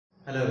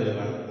Hello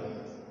everyone.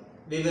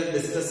 We were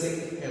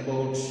discussing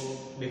about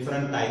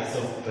different types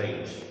of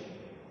trade.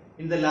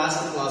 In the last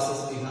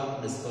classes we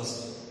have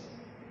discussed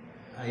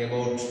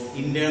about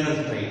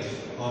internal trade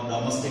or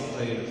domestic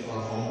trade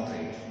or home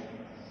trade.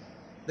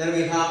 There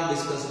we have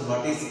discussed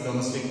what is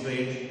domestic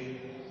trade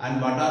and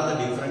what are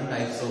the different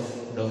types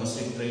of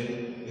domestic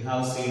trade. We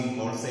have seen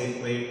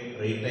wholesale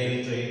trade,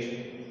 retail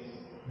trade.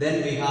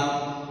 Then we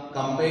have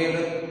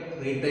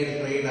compared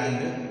retail trade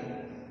and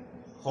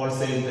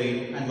wholesale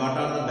trade and what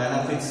are the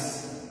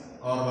benefits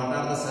or what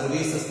are the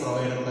services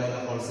provided by the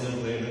wholesale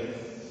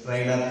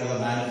trader to the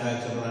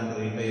manufacturer and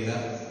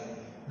retailer.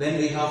 Then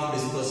we have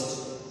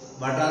discussed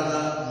what are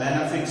the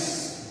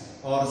benefits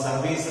or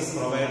services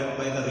provided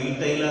by the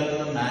retailer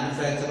to the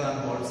manufacturer and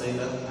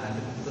wholesaler and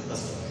to the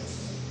customers.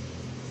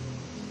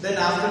 Then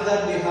after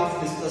that we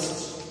have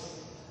discussed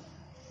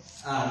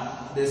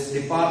this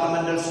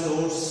departmental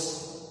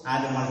stores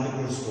and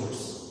multiple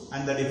stores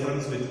and the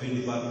difference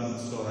between departmental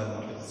store and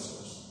multiple stores.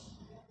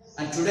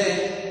 And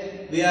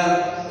today we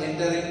are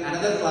entering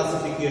another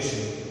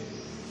classification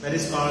that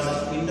is called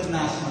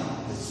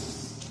international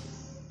business.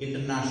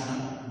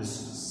 International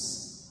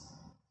business.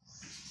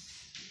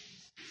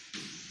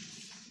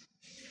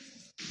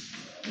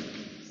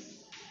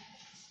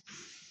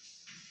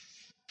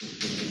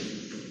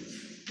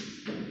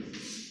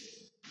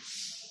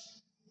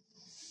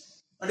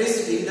 What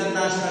is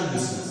international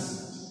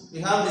business? We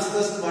have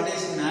discussed what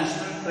is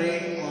national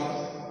trade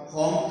or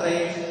home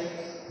trade,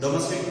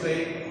 domestic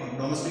trade or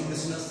domestic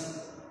business.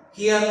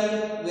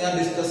 Here we are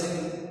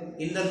discussing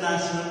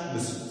international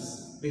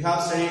business. We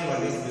have studied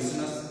what is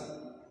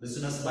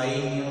business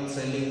buying or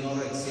selling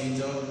or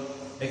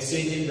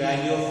exchanging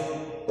value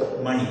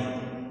of money,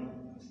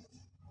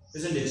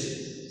 isn't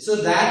it? So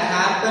that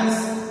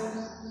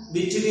happens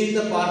between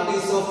the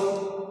parties of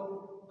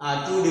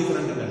two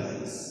different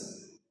countries.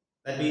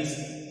 That means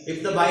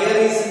if the buyer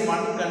is in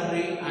one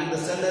country and the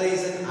seller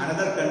is in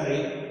another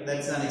country,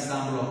 that's an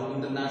example of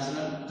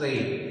international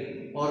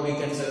trade, or we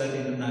can say that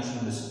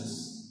international business.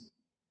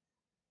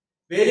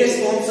 Various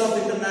forms of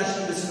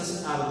international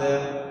business are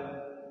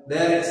there.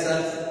 There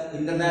itself,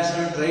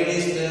 international trade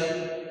is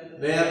there,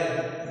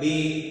 where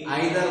we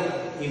either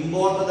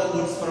import the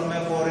goods from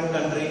a foreign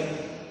country.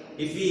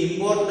 If we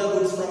import the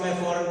goods from a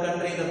foreign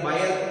country, the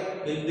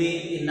buyer will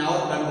be in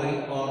our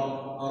country or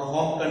our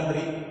home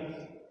country,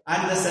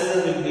 and the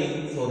seller will be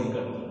in foreign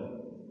country.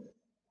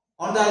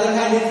 On the other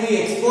hand, if we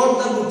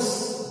export the goods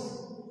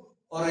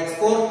or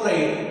export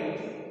trade,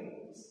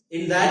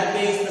 in that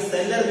case the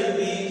seller will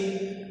be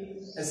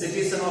a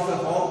citizen of a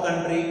home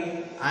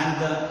country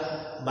and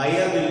the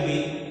buyer will be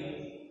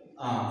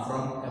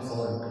from a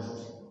foreign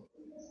country.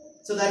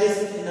 So that is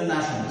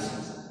international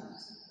business,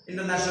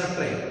 international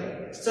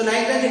trade. So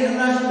like that,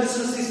 international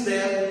business is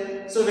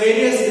there. So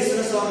various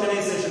business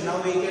organizations,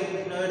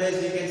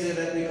 nowadays we can say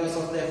that because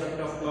of the effect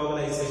of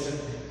globalization,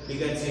 we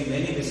can see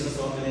many business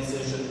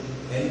organizations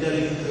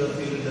entering into the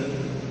field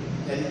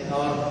and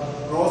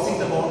or crossing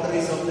the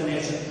boundaries of the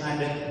nation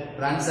and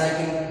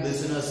transacting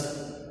business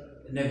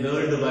in a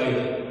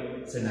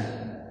worldwide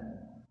scenario.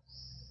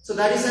 So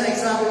that is an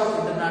example of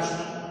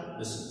international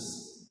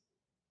business.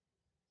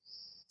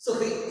 So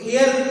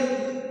here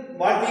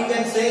what we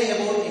can say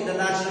about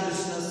international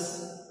business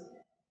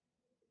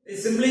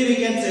is simply we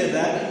can say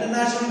that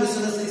international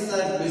business is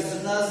a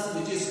business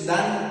which is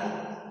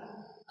done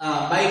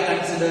by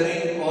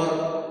considering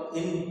or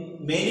in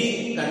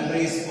many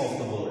countries of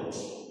the world.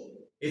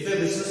 If a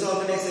business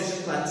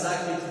organization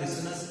transacts its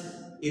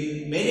business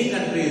in many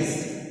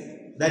countries,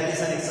 that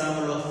is an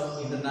example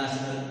of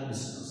international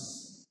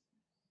business.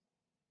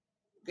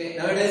 Okay,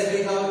 nowadays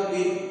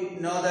we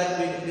know that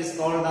it is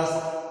called as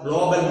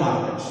global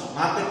market.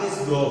 Market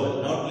is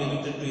global, not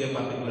limited to a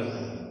particular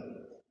country.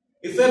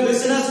 If a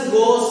business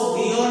goes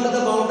beyond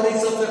the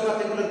boundaries of a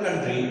particular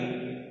country,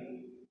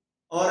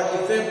 or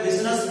if a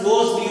business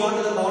goes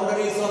beyond the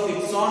boundaries of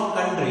its own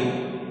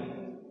country,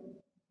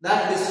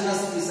 that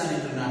business is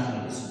an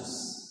international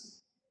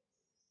business.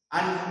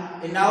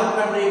 And in our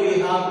country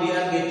we are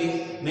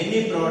getting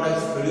many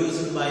products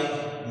produced by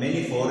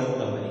many foreign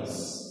companies,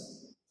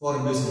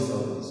 foreign business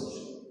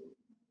organizations.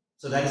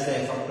 So that is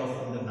the effect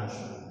of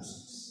international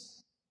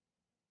business.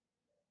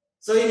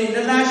 So in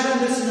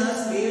international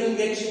business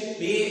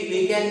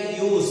we can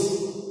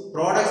use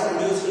products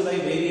produced by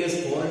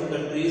various foreign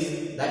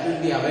countries that will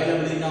be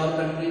available in our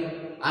country,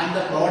 and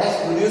the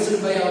products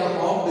produced by our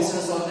home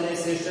business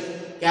organization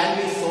can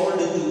be sold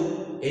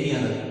to any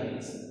other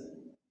countries.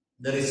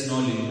 There is no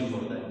limit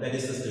for that. That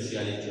is the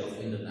speciality of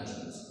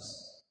international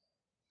business.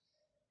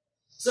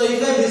 So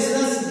if a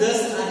business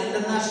does an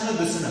international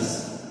business,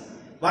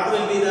 what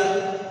will be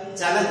the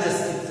challenges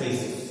it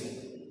faces?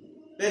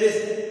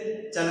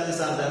 Various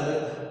challenges are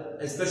there,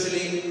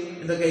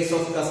 especially in the case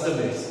of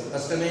customers.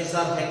 Customers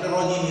are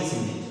heterogeneous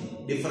in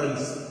it.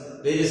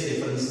 Various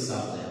differences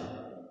are there.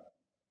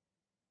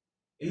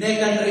 In a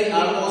country,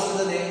 almost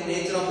the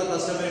nature of the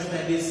customers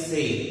may be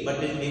same,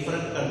 but in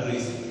different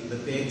countries, the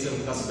nature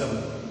of custom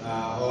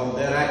or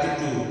their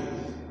attitude,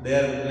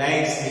 their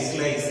likes,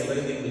 dislikes,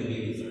 everything will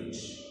be different.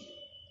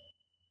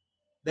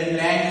 then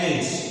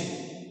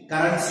language,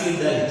 currency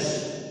dealt,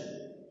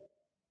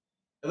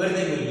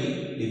 everything will be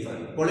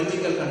different.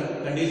 Political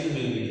condition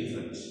will be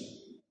different,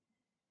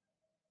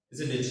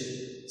 isn't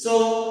it?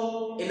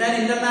 So, in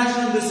an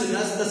international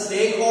business, the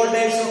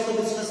stakeholders of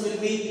the business will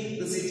be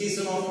the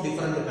citizens of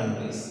different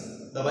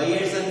countries. The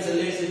buyers and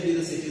sellers will be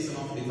the citizens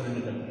of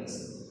different countries.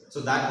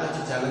 So, that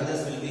much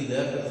challenges will be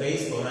there to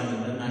face for an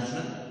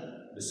international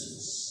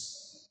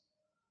business.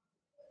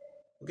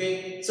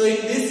 Okay, so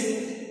in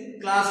this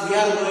class we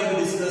are going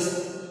to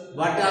discuss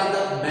what are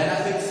the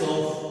benefits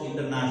of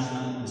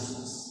international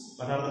business.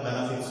 What are the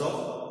benefits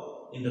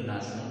of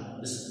international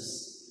business?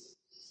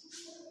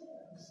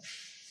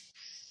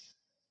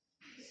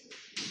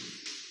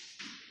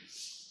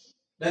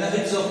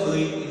 Benefits of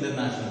doing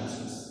international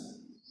business.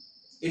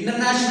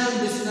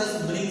 International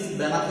business brings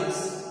benefits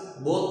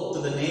both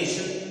to the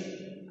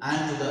nation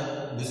and to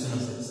the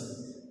business itself.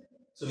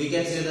 So we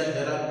can say that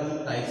there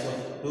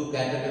are two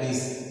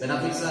categories.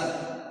 Benefits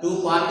are,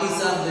 two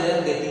parties are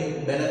there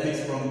getting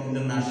benefits from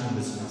international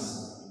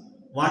business.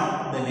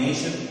 One, the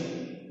nation,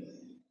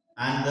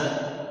 and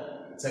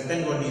the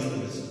second one is the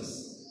business.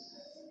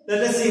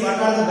 Let us see what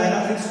are the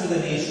benefits to the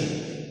nation.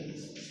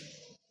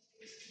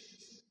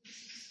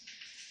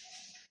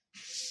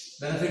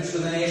 Benefits to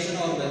the nation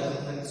or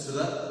benefits to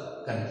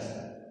the country.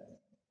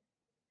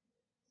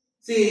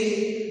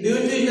 See, due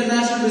to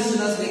international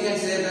business, we can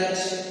say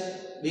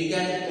that we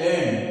can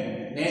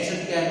earn,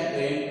 nation can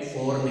earn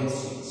foreign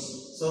exchange.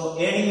 So,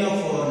 earning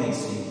of foreign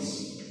exchange.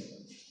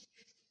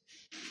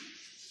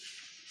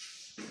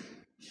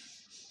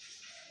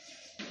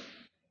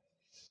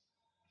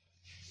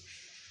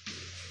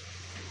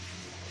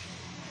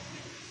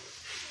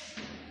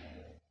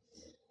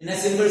 In a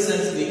simple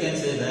sense, we can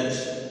say that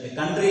a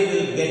country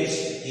will get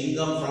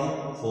income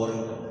from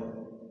foreign country.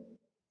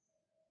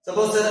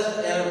 Suppose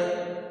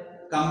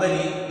a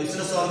company,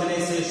 business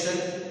organization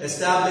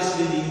established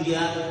in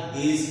India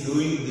is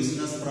doing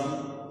business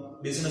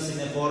in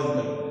a foreign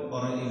country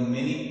or in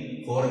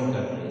many foreign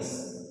countries.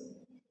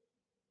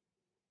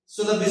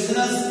 So the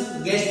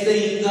business gets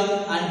the income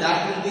and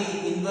that will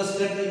be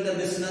invested in the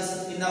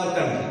business in our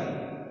country.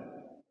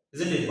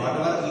 Isn't it?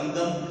 Whatever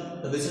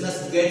income the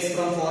business gets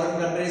from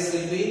foreign countries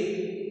will be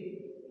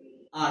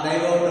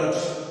diverted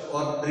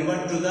or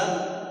driven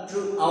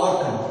to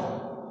our country.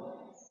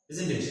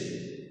 Isn't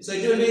it? So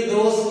it will be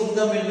those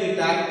income will be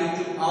tapped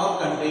into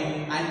our country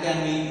and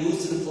can be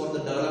used for the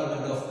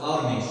development of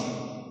our nation.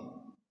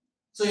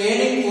 So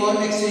earning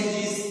foreign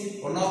exchange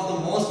is one of the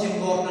most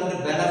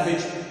important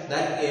benefits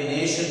that a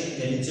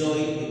nation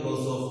enjoy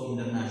because of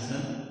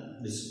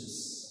international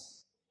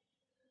business.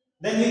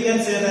 Then we can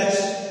say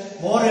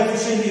that more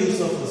efficient use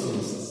of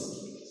resources.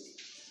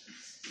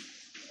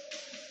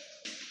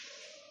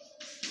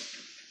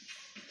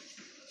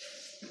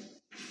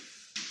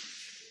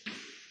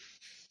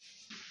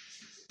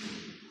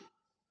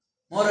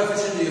 More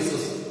efficient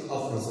uses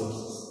of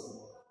resources.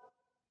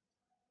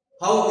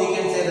 How we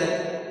can say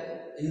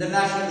that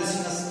international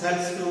business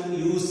helps to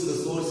use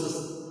resources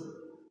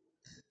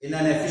in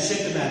an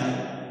efficient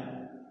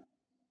manner,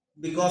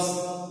 because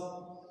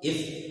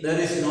if there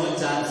is no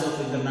chance of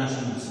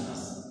international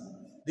business,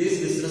 this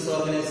business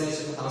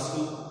organization has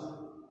to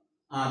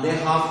they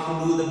have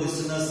to do the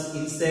business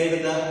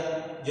inside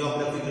the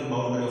geographical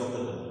boundary of the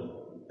country.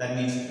 That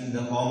means in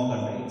the home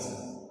country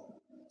itself.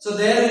 So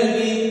there will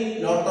be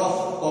lot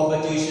of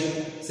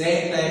competition,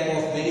 same type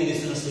of many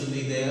business will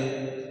be there.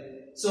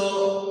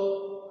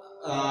 So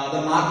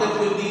the market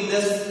will be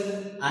less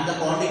and the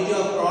quantity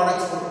of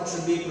products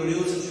should be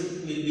produced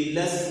will be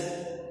less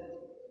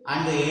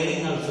and the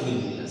earning also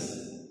will be less,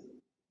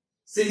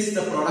 since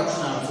the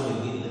production also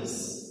will be less.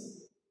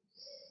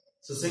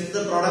 So since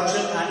the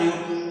production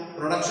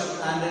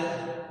and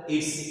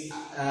its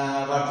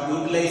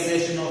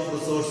utilization of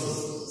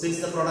resources, since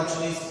the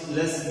production is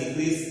less,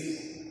 decrease,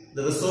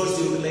 the resource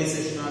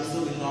utilization also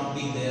will not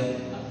be there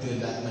up to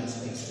that much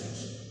extent.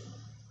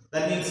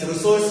 That means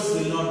resources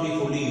will not be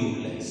fully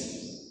utilized.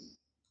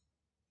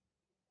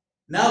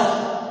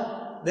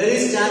 Now, there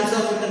is chance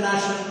of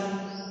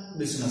international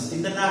business.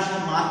 International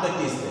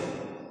market is there.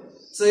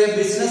 So, a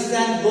business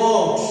can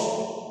go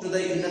out to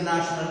the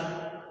international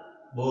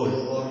world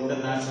or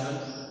international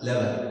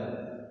level.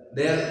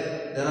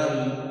 There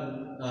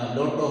are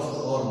lot of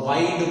or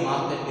wide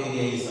market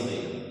area is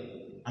available.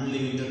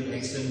 Unlimited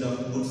extent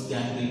of goods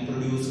can be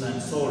produced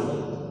and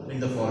sold in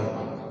the foreign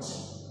markets.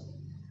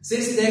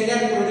 Since they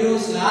can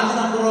produce large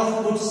number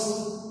of goods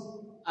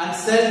and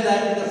sell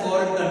that in the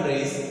foreign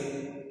countries,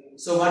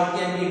 so what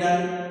can be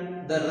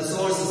done? The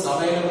resources,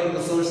 available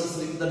resources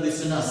with the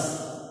business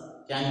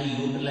can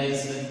be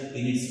utilized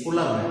in its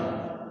fuller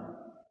manner.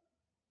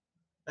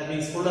 That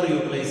means fuller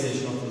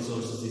utilization of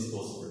resources is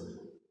possible.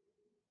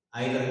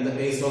 Either in the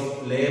case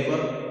of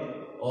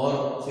labor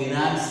or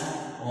finance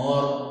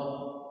or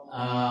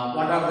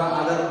what are the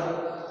other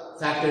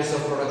factors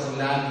of production,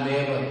 land,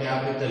 labor,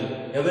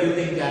 capital,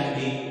 everything can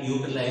be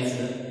utilized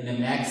in a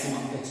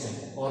maximum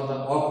extent or the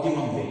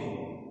optimum way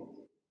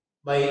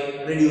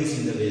by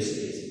reducing the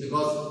wastage,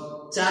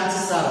 because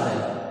chances are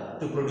there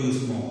to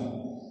produce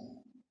more.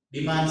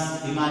 Demand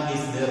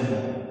is there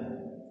more.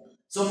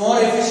 So more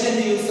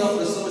efficient use of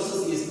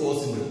resources is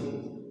possible.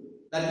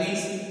 That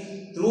means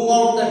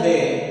throughout the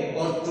day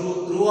or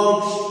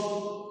throughout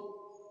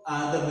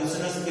the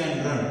business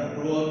can run.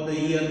 Throughout the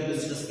year,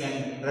 business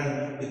can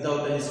run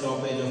without any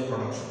stoppage of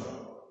production,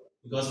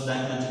 because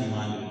that much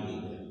demand will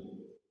be there.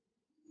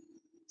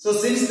 So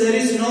since there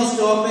is no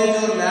stoppage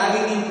or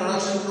lagging in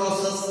production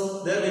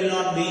process, there will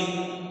not be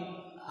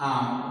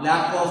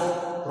lack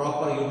of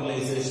proper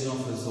utilization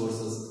of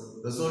resources.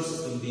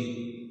 Resources will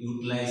be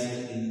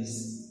utilized in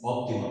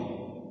optimum.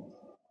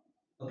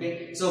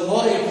 Okay, so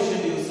more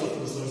efficient use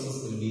of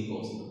resources will be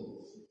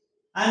possible,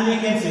 and we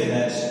can say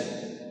that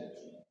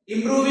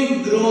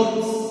improving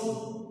growth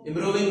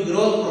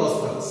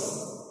prospects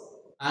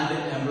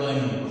and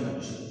employment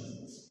potential.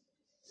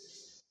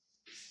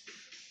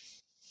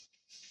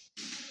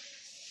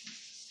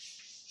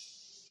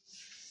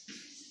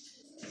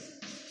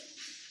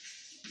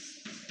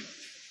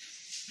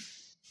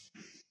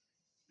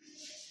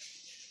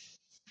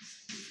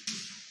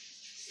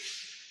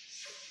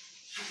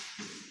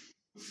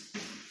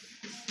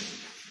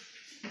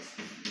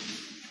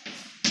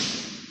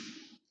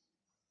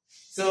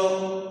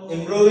 So,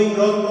 improving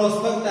growth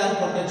prospect and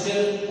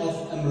potential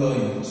of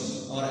employment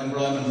or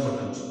employment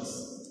potentials.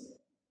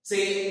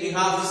 See, we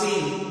have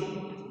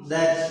seen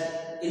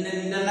that in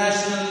an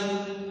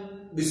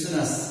international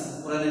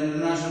business, for an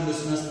international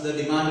business, the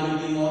demand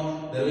will be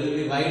more, there will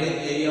be wide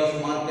area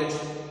of market,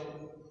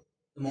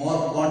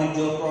 more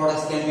quantity of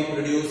products can be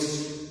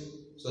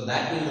produced. So,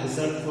 that will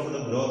result for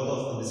the growth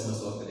of the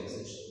business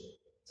organization.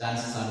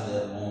 Chances are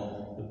there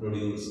more to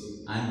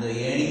produce, and the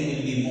earning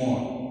will be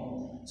more.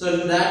 So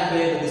in that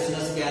way the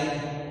business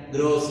can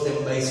grow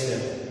step by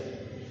step.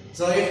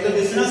 So if the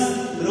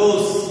business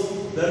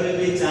grows, there will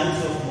be a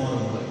chance of more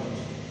employment.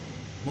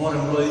 More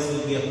employees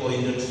will be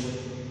appointed.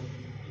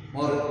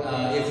 More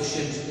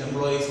efficient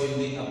employees will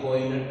be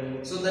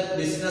appointed. So that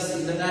business,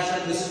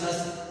 international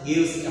business,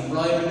 gives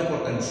employment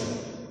potential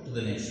to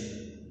the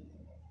nation.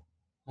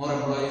 More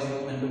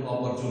employment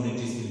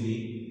opportunities will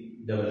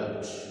be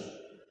developed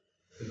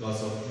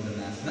because of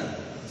international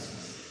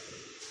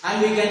business.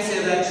 And we can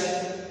say that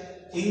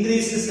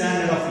increase the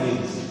standard of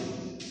living.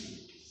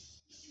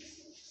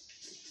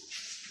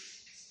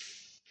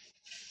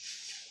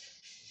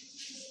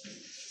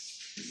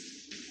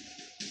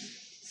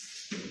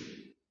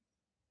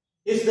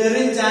 If there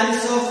is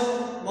chance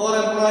of more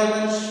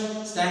employment,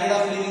 standard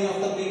of living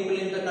of the people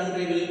in the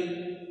country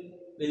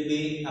will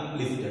be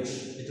uplifted.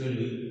 It will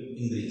be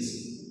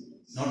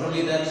increased. Not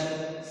only that,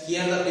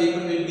 here the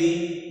people will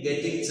be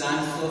getting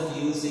chance of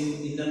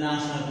using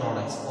international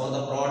products or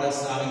the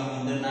products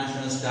having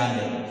international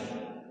standard.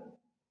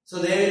 So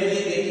they will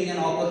be getting an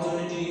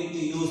opportunity to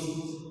use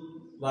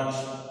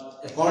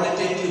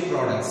qualitative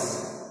products,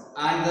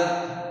 and the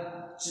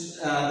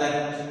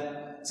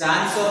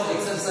chance of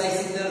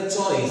exercising their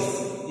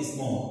choice is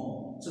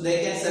more. So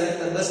they can select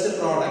the best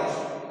product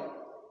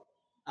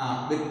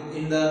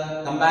in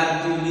the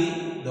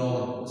comparatively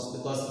lower cost,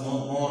 because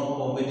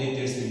more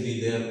competitors will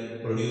be there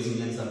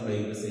producing and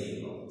supplying the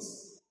same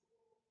products.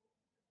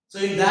 So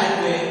in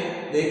that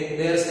way,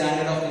 their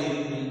standard of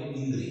living will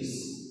increase,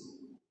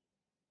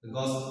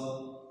 because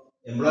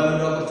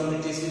employment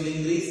opportunities will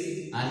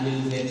increase and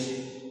will get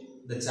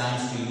the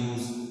chance to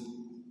use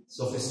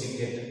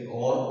sophisticated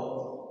or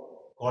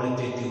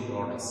qualitative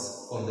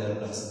products for their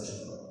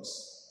consumption products.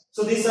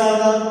 So these are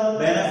the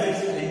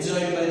benefits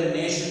enjoyed by the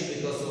nation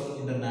because of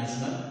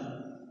international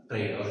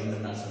trade or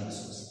international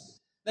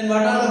business. Then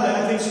what are the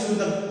benefits to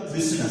the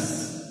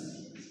business?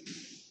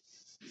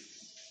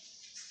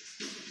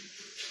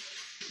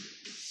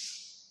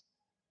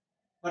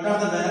 What are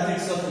the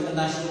benefits of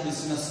international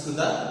business to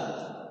the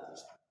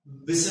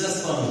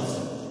business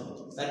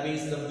firm? That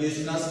means the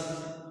business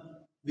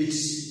which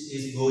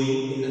is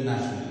going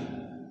internationally.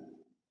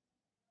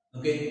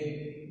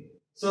 Okay.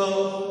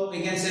 So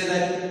we can say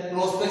that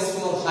prospects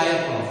for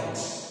higher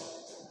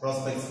profits.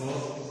 Prospects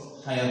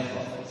for higher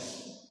profits.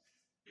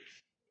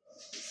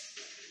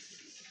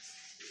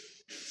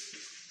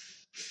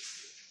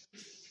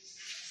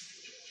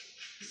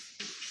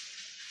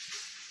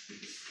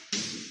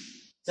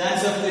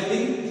 Chance of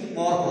getting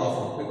more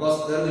profit,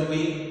 because there will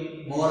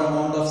be more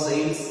amount of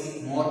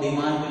sales, more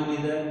demand will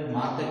be there,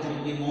 market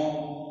will be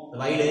more, the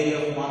wide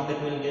area of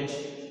market will get,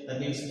 that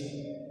means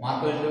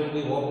market will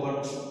be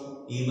opened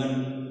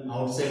even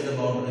outside the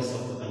boundaries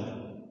of the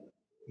country.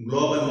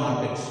 Global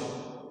market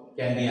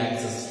can be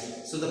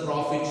accessed, so the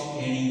profit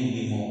earning will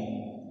be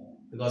more,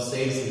 because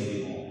sales will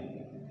be more.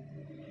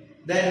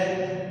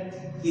 Then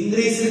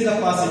increased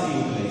capacity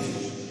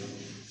utilization,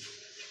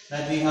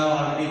 that we have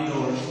already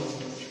told.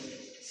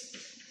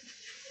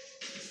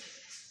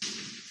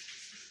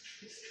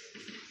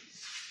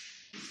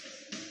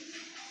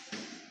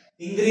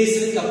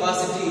 Increased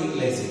capacity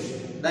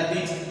utilization. That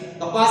means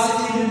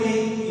capacity will be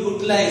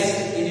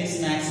utilized in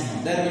its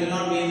maximum. There will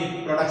not be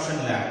any production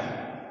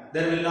lag.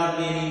 There will not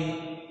be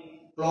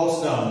any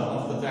close down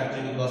of the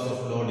factory because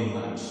of low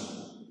demand.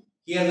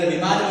 Here the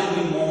demand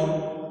will be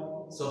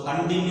more, so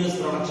continuous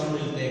production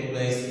will take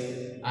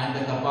place and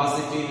the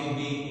capacity will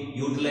be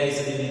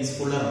utilized in its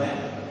fuller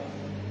manner.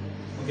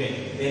 Okay,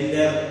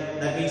 then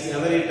that means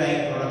every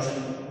time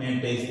production may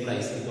take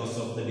place because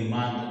of the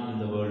demand in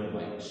the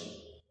worldwide.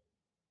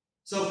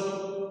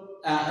 So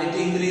it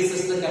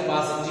increases the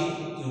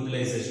capacity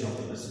utilization of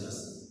the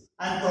business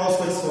and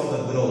prospects for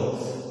the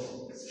growth.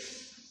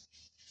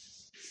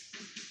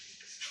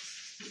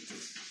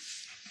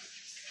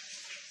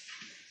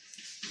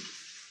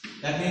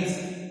 That means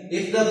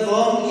if the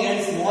firm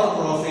earns more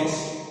profit,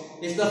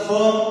 if the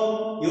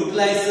firm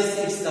utilizes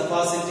its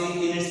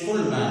capacity in its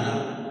full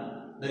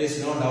manner, there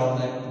is no doubt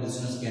that the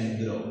business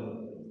can grow,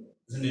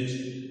 isn't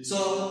it?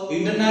 So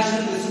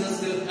international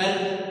business will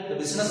help the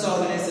business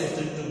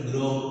organization to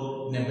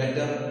grow in a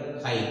better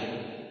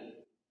height,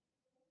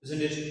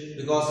 isn't it?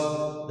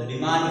 Because the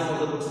demand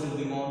for the goods will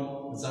be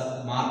more,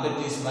 the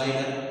market is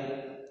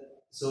wider,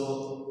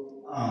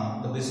 so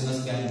the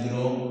business can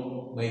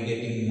grow by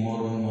getting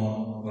more and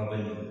more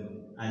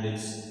revenue, and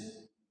its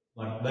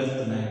wealth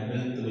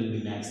will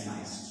be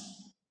maximized.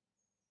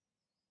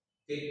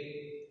 Okay.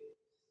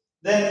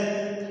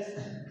 Then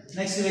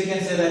next we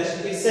can say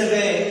that it's a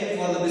way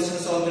for the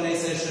business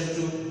organization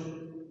to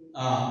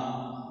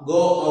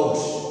go out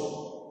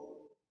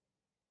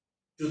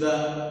to the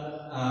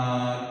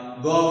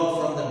go out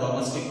from the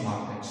domestic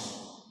market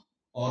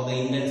or the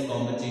intense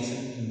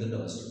competition in the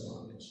domestic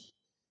market.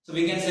 So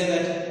we can say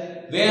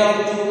that way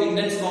out to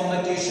intense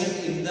competition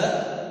in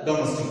the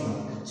domestic market.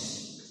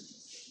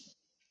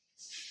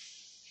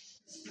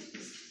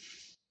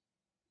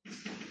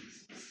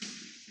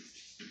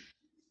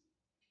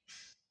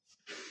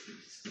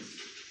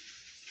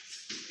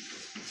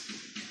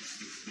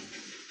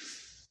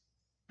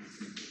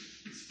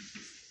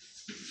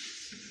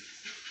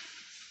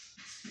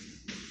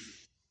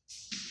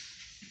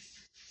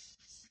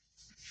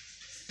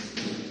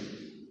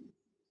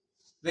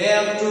 Way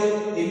out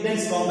to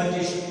intense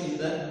competition in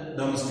the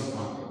domestic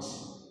market.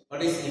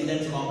 What is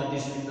intense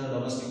competition in the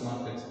domestic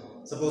market?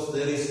 Suppose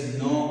there is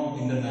no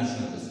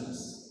international business.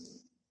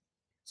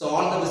 So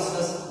all the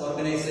business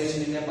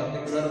organization in a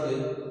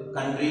particular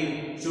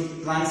country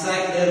should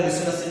transact their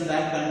business in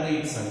that country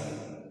itself.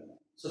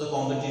 So the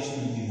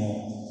competition will be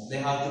more. They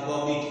have to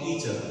compete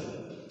each other.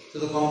 So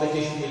the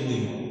competition will be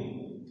more.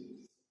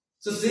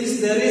 So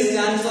since there is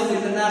chance of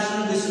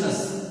international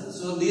business,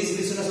 so these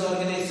business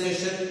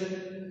organization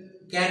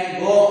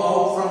can go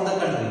out from the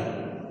country,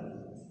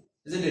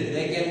 isn't it?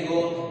 They can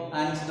go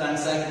and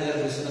transact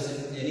their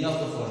business in any of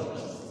the foreign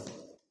countries.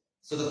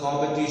 So the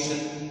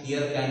competition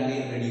here can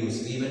be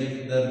reduced. Even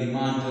if the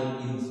demand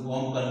in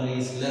home country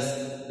is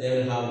less,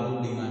 they will have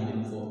good demand in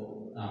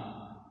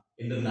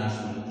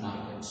international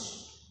markets.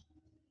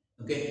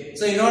 Okay.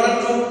 So in order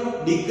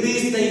to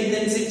decrease the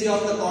intensity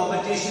of the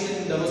competition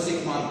in the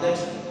domestic market,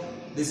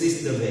 this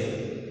is the way.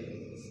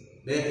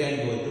 They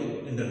can go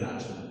to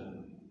international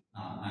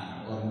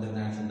or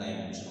international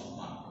dimension of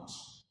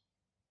markets.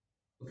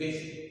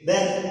 Okay.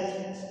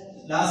 Then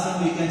last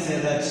one we can say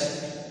that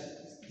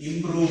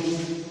improve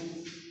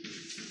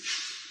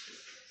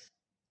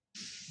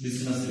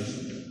business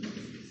vision.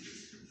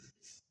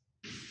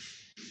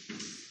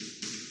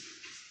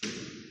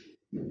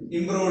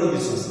 Improved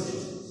business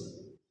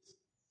vision.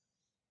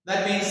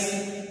 That means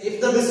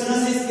if the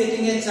business is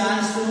getting a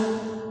chance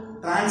to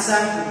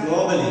transact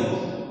globally,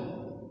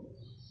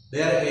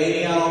 their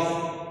area of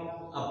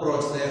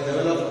approach, their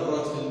level of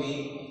approach will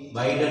be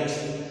widened.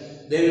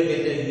 They will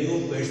get a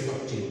new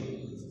perspective.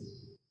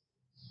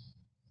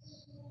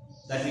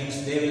 That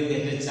means they will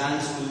get a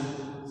chance to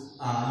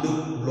look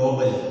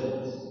globally,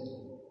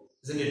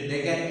 isn't it?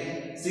 They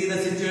can see the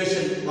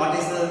situation, what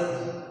is the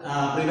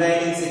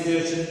prevailing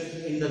situation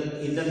in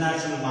the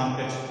international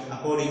market.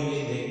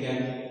 Accordingly, they can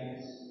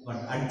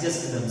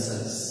adjust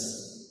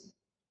themselves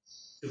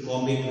to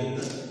compete with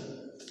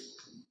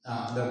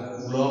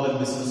the global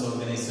business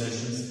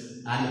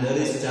organizations, and there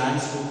is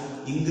chance to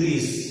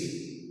increase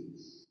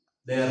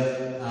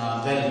their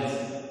wealth,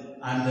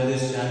 and there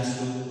is chance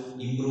to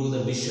improve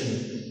the vision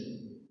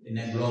in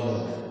a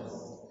global way.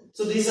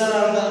 So these are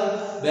all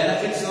the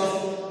benefits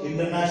of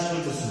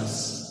international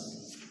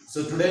business.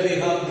 So today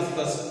we have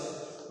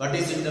discussed what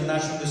is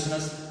international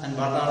business and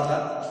what are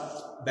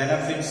the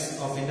benefits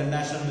of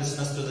international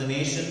business to the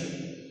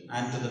nation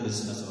and to the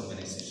business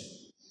organization.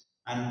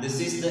 And this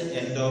is the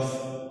end of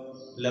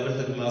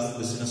 11th class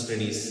business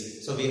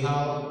studies. So we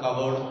have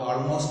covered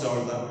almost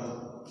all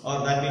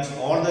that means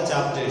all the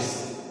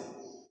chapters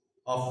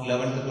of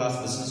 11th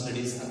class business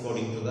studies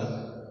according to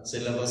the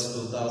syllabus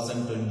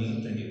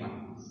 2020-21.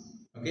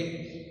 Okay,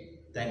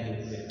 thank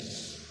you very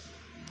much.